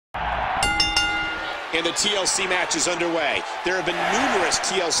And the TLC match is underway. There have been numerous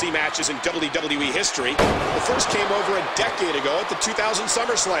TLC matches in WWE history. The first came over a decade ago at the 2000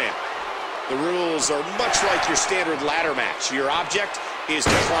 SummerSlam. The rules are much like your standard ladder match. Your object is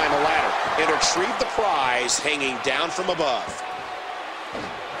to climb a ladder and retrieve the prize hanging down from above.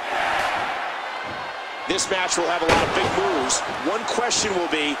 This match will have a lot of big moves. One question will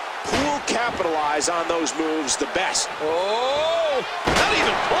be, who will capitalize on those moves the best? Oh, not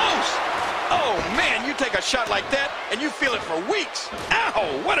even close. Oh, man, you take a shot like that, and you feel it for weeks.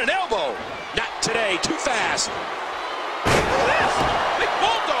 Ow, what an elbow. Not today, too fast. Look at this, big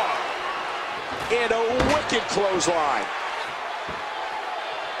bulldog. And a wicked clothesline.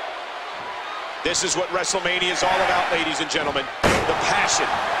 This is what WrestleMania is all about, ladies and gentlemen. The passion,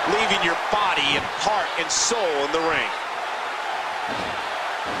 leaving your body and heart and soul in the ring.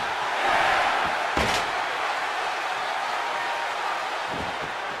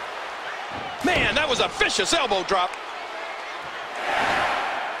 Man, that was a vicious elbow drop.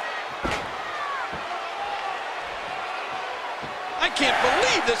 I can't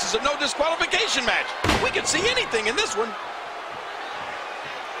believe this is a no disqualification match. We can see anything in this one.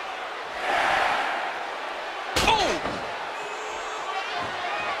 Oh!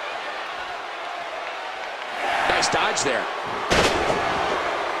 Nice dodge there.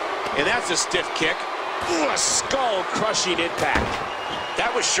 And that's a stiff kick. Ooh, a skull-crushing impact.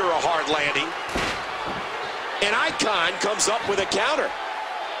 That was sure a hard landing. An icon comes up with a counter.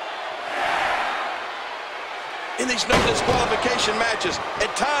 In these no disqualification matches, at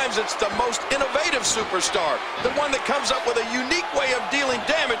times it's the most innovative superstar, the one that comes up with a unique way of dealing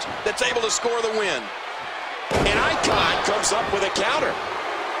damage that's able to score the win. An icon comes up with a counter.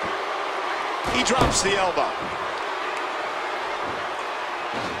 He drops the elbow.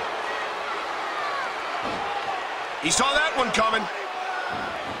 He saw that one coming.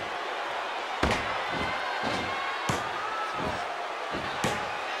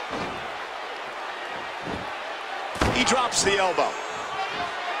 He drops the elbow.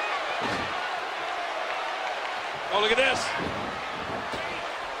 Oh, look at this.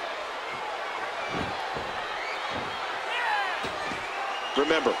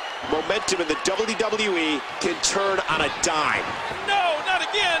 Remember, momentum in the WWE can turn on a dime. No, not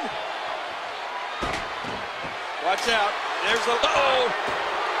again. Watch out. There's the... Uh-oh.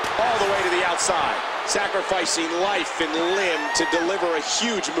 All the way to the outside, sacrificing life and limb to deliver a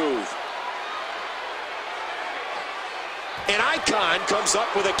huge move. An icon comes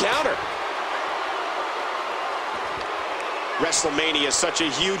up with a counter. WrestleMania is such a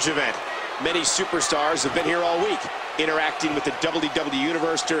huge event. Many superstars have been here all week, interacting with the WWE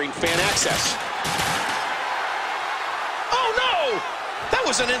Universe during fan access. Oh, no! That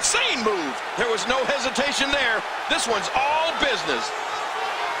was an insane move. There was no hesitation there. This one's all business.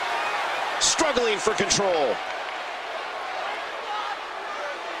 Struggling for control.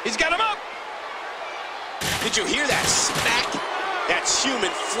 He's got him up. Did you hear that smack? That's human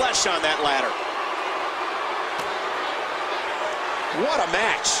flesh on that ladder. What a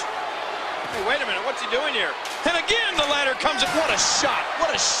match. Hey, wait a minute. What's he doing here? And again, the ladder comes in. What a shot. What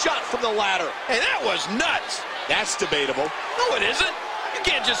a shot from the ladder. Hey, that was nuts. That's debatable. No, it isn't. You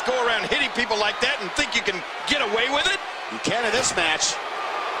can't just go around hitting people like that and think you can get away with it. You can in this match.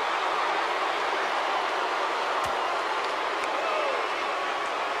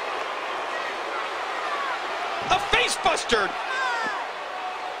 A face buster.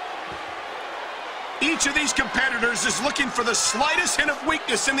 Each of these competitors is looking for the slightest hint of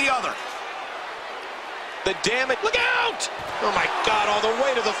weakness in the other. The damage. Look out! Oh, my God, all the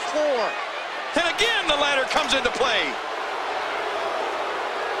way to the floor. And again, the ladder comes into play.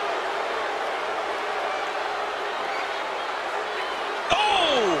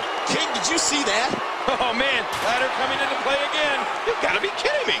 Oh! King, did you see that? Oh, man, ladder coming into play again. You've got to be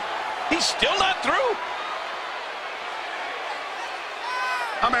kidding me. He's still not through.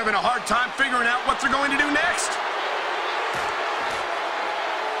 I'm having a hard time figuring out what they're going to do next.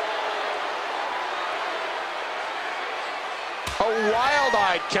 A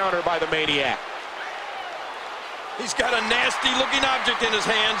wild-eyed counter by the Maniac. He's got a nasty-looking object in his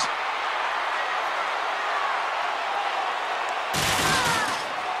hands.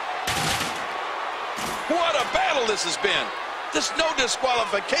 What a battle this has been. This no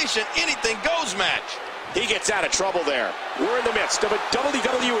disqualification, anything goes match. He gets out of trouble there. We're in the midst of a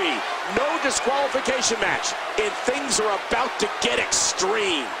WWE no disqualification match, and things are about to get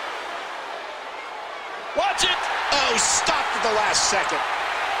extreme. Watch it! Oh, stopped at the last second.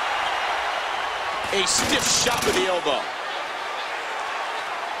 A stiff shot with the elbow.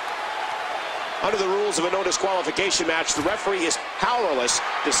 Under the rules of a no disqualification match, the referee is powerless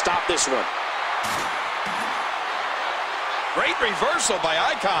to stop this one. Great reversal by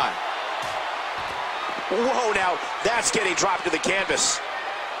Icon. Whoa, now that's getting dropped to the canvas.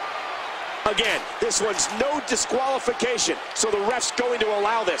 Again, this one's no disqualification, so the ref's going to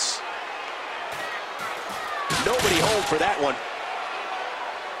allow this. Nobody home for that one.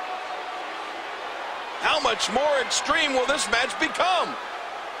 How much more extreme will this match become?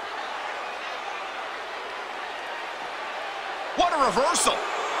 What a reversal.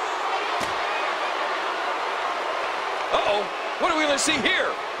 Uh-oh, what are we going to see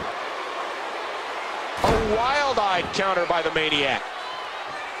here? A wild-eyed counter by the Maniac.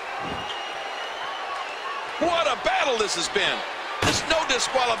 What a battle this has been. This no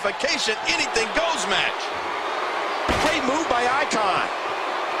disqualification, anything goes match. Great move by Icon.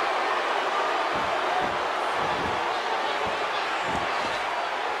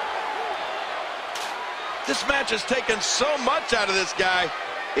 This match has taken so much out of this guy.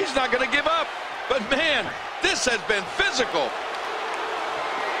 He's not going to give up. But man, this has been physical.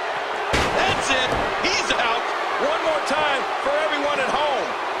 That's it. He's out. One more time for everyone at home.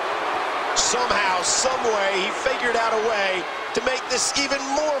 Somehow, some way, he figured out a way to make this even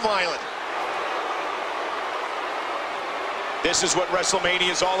more violent. This is what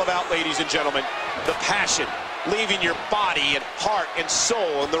WrestleMania is all about, ladies and gentlemen. The passion, leaving your body and heart and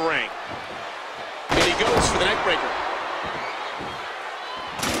soul in the ring. And he goes for the neck breaker.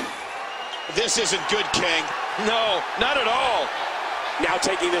 This isn't good, King. No, not at all. Now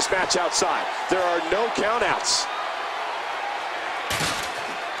taking this match outside. There are no countouts.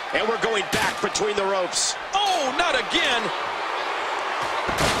 And we're going back between the ropes. Oh, not again.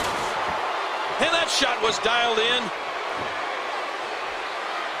 And that shot was dialed in.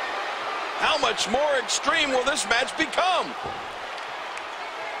 How much more extreme will this match become?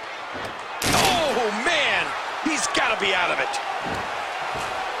 Oh, man. He's got to be out of it.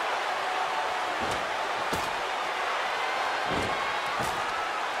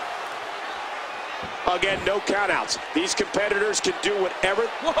 Again, no countouts. These competitors can do whatever.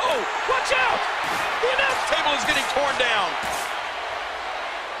 Whoa, watch out! The announce table is getting torn down.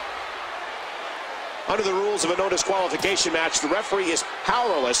 Under the rules of a no disqualification match, the referee is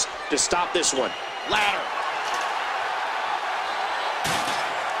powerless to stop this one. Ladder.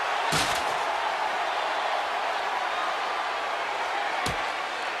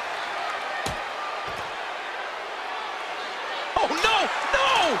 Oh, no!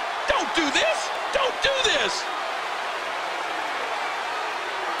 No! Don't do this! Don't do this!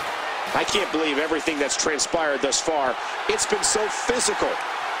 I can't believe everything that's transpired thus far. It's been so physical.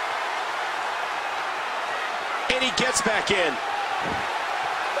 And he gets back in.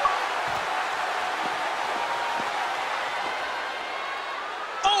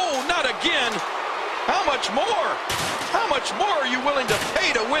 Oh, not again! How much more? How much more are you willing to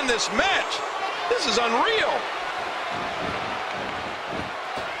pay to win this match? This is unreal.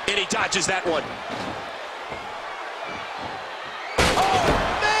 And he dodges that one. Oh,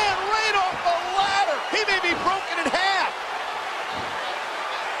 man, right off the ladder. He may be broken in half.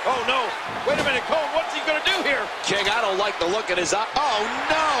 Oh, no. Wait a minute, Cole. What's he going to do here? King, I don't like the look in his eye. Oh,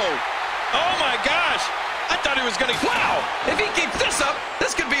 no. Oh, my gosh. I thought he was going to... Wow. If he keeps this up,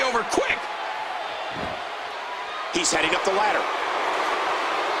 this could be over quick. He's heading up the ladder.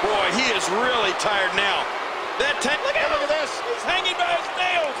 Boy, he is really tired now. That tank... Look at this. He's hanging by his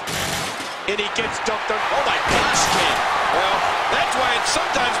nails. And he gets dumped on. Oh, my gosh, King. Well, that's why it's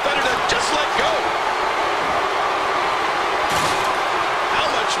sometimes better to just let go. How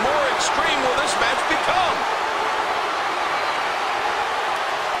much more extreme will this match become?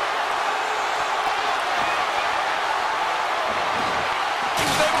 He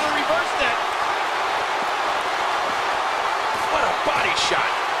was able to reverse that. What a body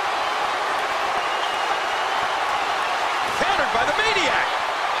shot. Countered by the Maniac.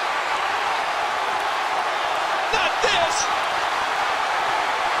 Not this.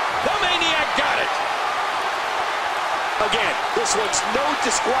 The Maniac got it. Again, this one's no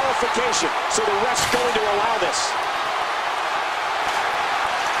disqualification, so the ref's going to allow this.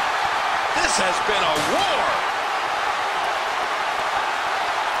 This has been a war.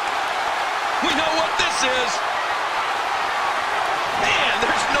 We know what this is. Man,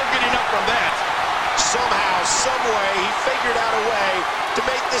 there's no getting up from that. Somehow, some way, he figured out a way to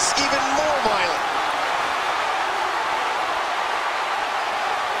make this even more violent.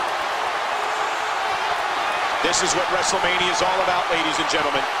 This is what WrestleMania is all about, ladies and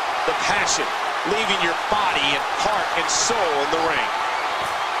gentlemen. The passion, leaving your body and heart and soul in the ring.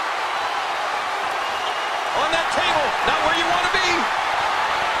 On that table, not where you want to be.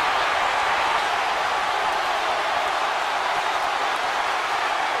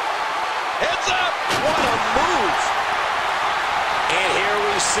 Heads up. What a move.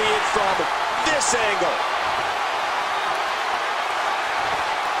 see it from this angle.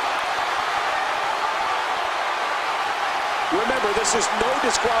 Remember, this is no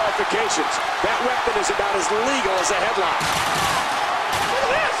disqualifications. That weapon is about as legal as a headlock. Look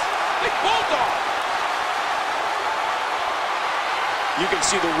at this! Big bulldog! You can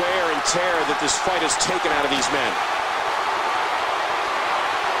see the wear and tear that this fight has taken out of these men.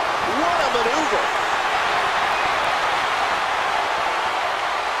 What a maneuver!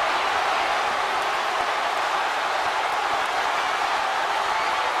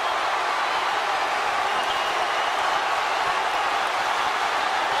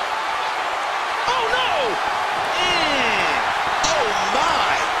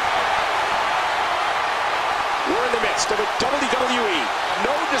 Of a WWE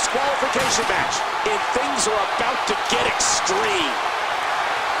no disqualification match, and things are about to get extreme.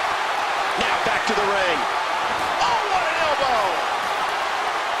 Now back to the ring. Oh, what an elbow!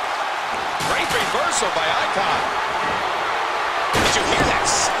 Great reversal by Icon. Did you hear that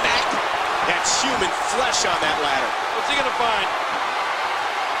smack? That's human flesh on that ladder. What's he gonna find?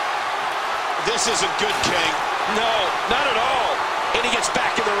 This isn't good, King. No, not at all. And he gets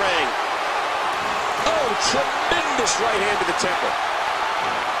back in the ring. Oh, tremendous right hand to the temple.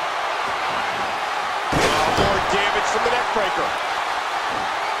 Oh, more damage from the neckbreaker.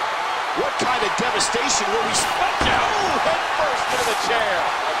 What kind of devastation will we watch out? Oh, head first into the chair.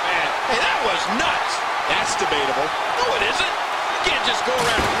 Oh, man. Hey, that was nuts. That's debatable. No, it isn't. You can't just go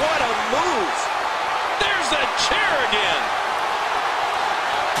around. What a move. There's the chair again.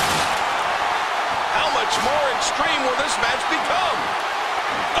 How much more extreme will this match become?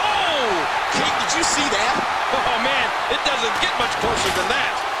 Oh! King, did you see that? Oh, man, it doesn't get much closer than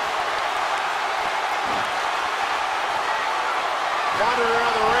that. Wandering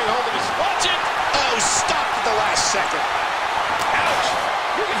around the ring, holding his... Watch it! Oh, stopped at the last second. Ouch!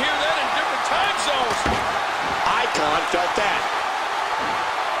 You can hear that in different time zones. Icon felt that.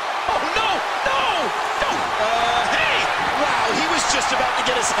 Oh, no! No! Don't! Hey! Wow, he was just about to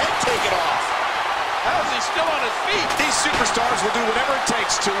get his head taken off. How is he still on his feet? These superstars will do whatever it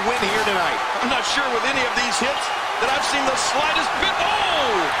takes to win here tonight. I'm not sure with any of these hits that I've seen the slightest bit.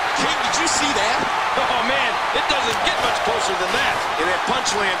 Oh! King, did you see that? Oh, man, it doesn't get much closer than that. And that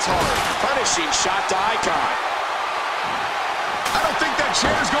punch lands hard. Punishing shot to Icon. I don't think that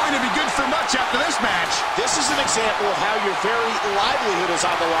chair is going to be good for much after this match. This is an example of how your very livelihood is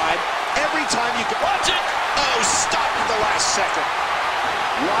on the line every time you can... Watch it! Oh, stopped at the last second.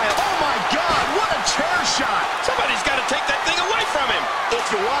 Wild. Oh, my God, what a chair shot. Somebody's got to take that thing away from him. If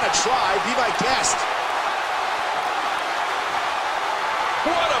you want to try, be my guest.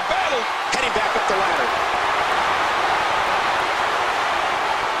 What a battle. Heading back up the ladder.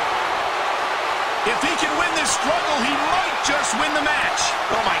 If he can win this struggle, he might just win the match.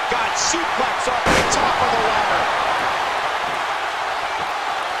 Oh, my God, suplex off the top of the ladder.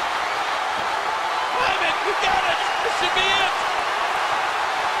 Lyman, you got it. This should be it.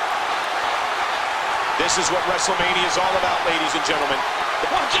 This is what WrestleMania is all about, ladies and gentlemen.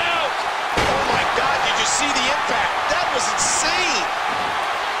 Watch out! Oh, my God, did you see the impact? That was insane.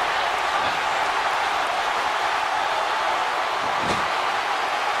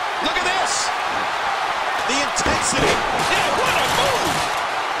 Look at this. The intensity. Yeah, what a move!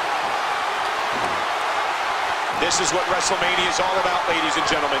 This is what WrestleMania is all about, ladies and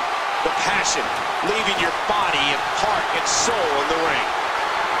gentlemen. The passion, leaving your body and heart and soul in the ring.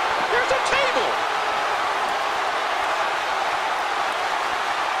 There's a table.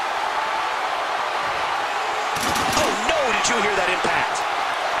 Oh, no, did you hear that impact?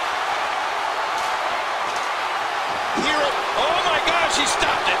 Hear it? Oh, my gosh, he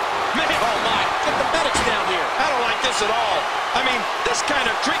stopped it. Man, Oh, my. Get the medics down here. I don't like this at all. I mean, this kind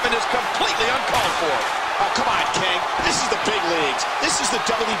of treatment is completely uncalled for. Oh, come on, King. This is the big leagues. This is the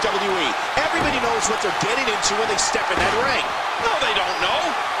WWE. Everybody knows what they're getting into when they step in that ring. No, they don't know.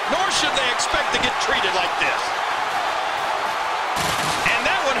 Nor should they expect to get treated like this. And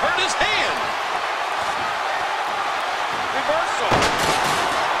that one hurt his hand. Reversal.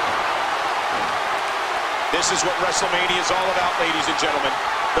 This is what WrestleMania is all about, ladies and gentlemen.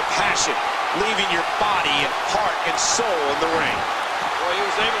 The passion, leaving your body and heart and soul in the ring. Boy, he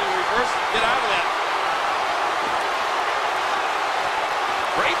was able to reverse and get out of that.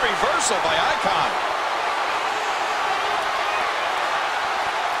 Great reversal by Icon.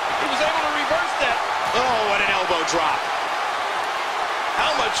 He was able to reverse that. Oh, what an elbow drop.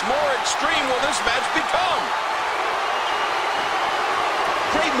 How much more extreme will this match become?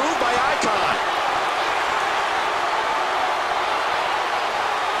 Great move by Icon.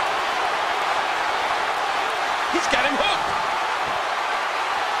 He's got him hooked.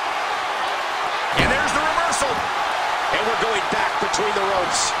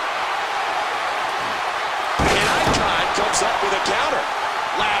 crowds. An icon comes up with a counter.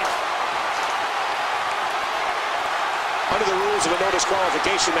 Ladder. Under the rules of a no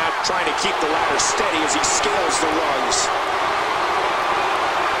disqualification match, trying to keep the ladder steady as he scales the rungs.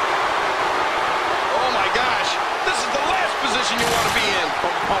 Oh my gosh, this is the last position you want to be in.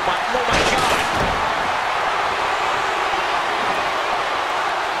 Oh my God.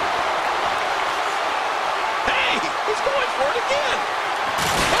 Hey, he's going for it again.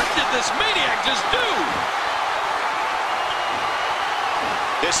 What did this maniac just do?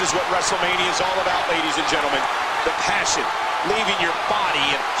 This is what WrestleMania is all about, ladies and gentlemen. The passion, leaving your body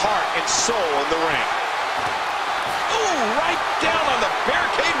and heart and soul in the ring. Ooh, right down on the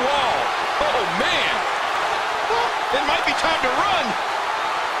barricade wall. Oh, man. Well, it might be time to run.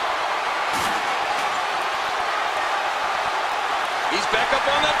 He's back up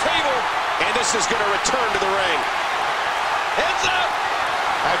on that table. And this is going to return to the ring. Heads up.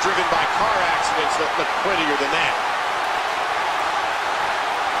 I've driven by car accidents that look prettier than that.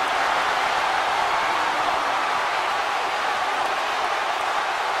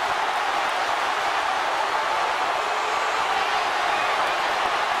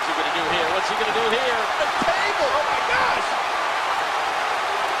 What's he going to do here? The table! Oh, my gosh!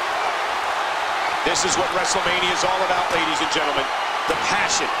 This is what WrestleMania is all about, ladies and gentlemen. The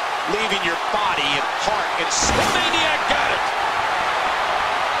passion, leaving your body and heart and soul. The maniac got it!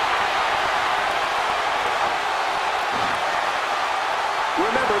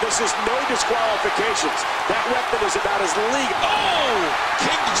 Remember, this is no disqualifications. That weapon is about as legal. Oh!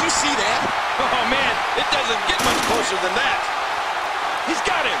 King, did you see that? Oh, man, it doesn't get much closer than that. He's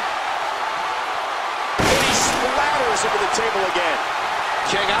got him. Splatters into the table again.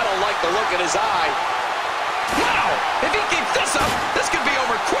 King, I don't like the look in his eye. Wow! If he keeps this up, this could be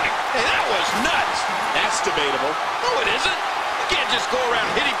over quick. Hey, that was nuts. That's debatable. No, it isn't. You can't just go around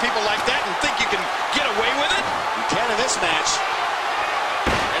hitting people like that and think you can get away with it. You can in this match.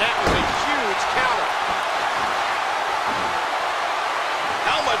 And that was a huge counter.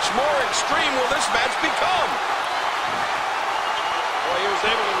 How much more extreme will this match become? Boy, he was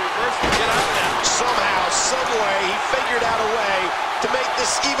able to reverse and get out of that. Somehow, someway, he figured out a way to make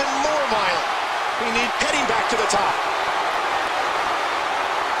this even more violent. We need heading back to the top.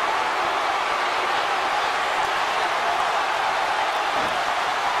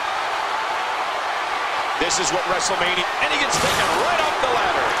 This is what WrestleMania... And he gets taken right off the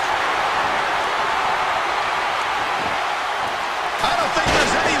ladder. I don't think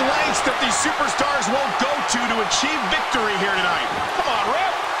there's any lengths that these superstars won't go to achieve victory here tonight. Come on,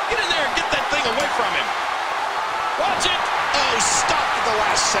 ref. Get in there and get that thing away from him. Watch it. Oh, stopped at the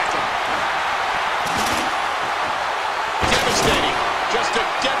last second. Devastating. Just a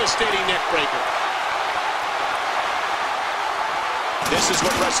devastating neck breaker. This is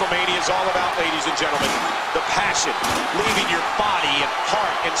what WrestleMania is all about, ladies and gentlemen. The passion, leaving your body and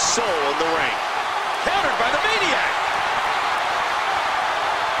heart and soul in the ring. Countered by the maniac.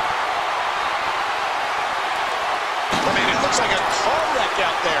 I mean, it looks like a car wreck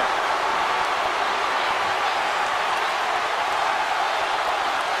out there.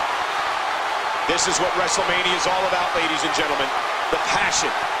 This is what WrestleMania is all about, ladies and gentlemen. The passion,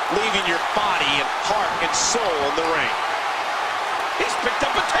 leaving your body and heart and soul in the ring. He's picked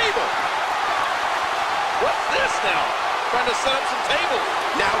up a table. What's this now? Trying to set up some tables.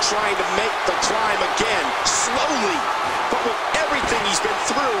 Now trying to make the climb again, slowly, but with everything he's been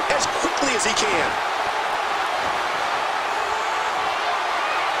through, as quickly as he can.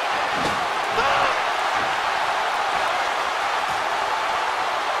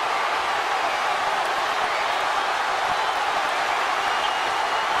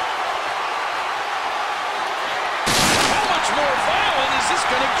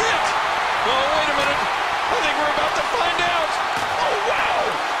 Gonna get. Oh, wait a minute. I think we're about to find out. Oh, wow.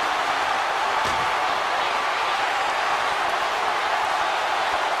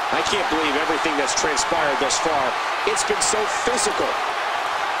 I can't believe everything that's transpired thus far. It's been so physical.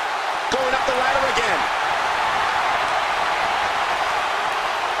 Going up the ladder again.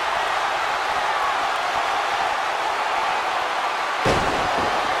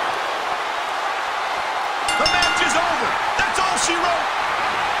 The match is over. That's all she wrote.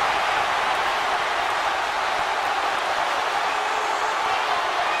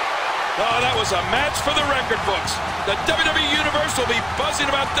 Oh, that was a match for the record books. The WWE Universe will be buzzing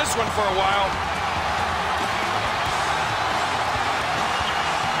about this one for a while.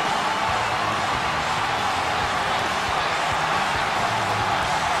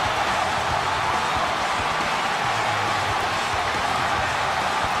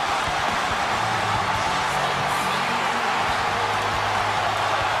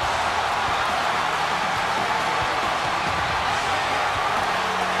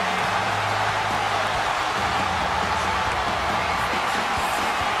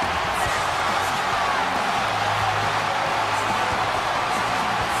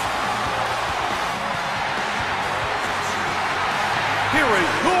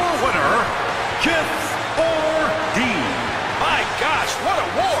 your winner, Kiss or Dean. My gosh, what a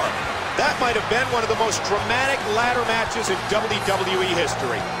war! That might have been one of the most dramatic ladder matches in WWE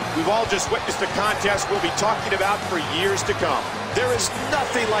history. We've all just witnessed a contest we'll be talking about for years to come. There is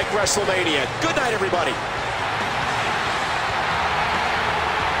nothing like WrestleMania. Good night, everybody.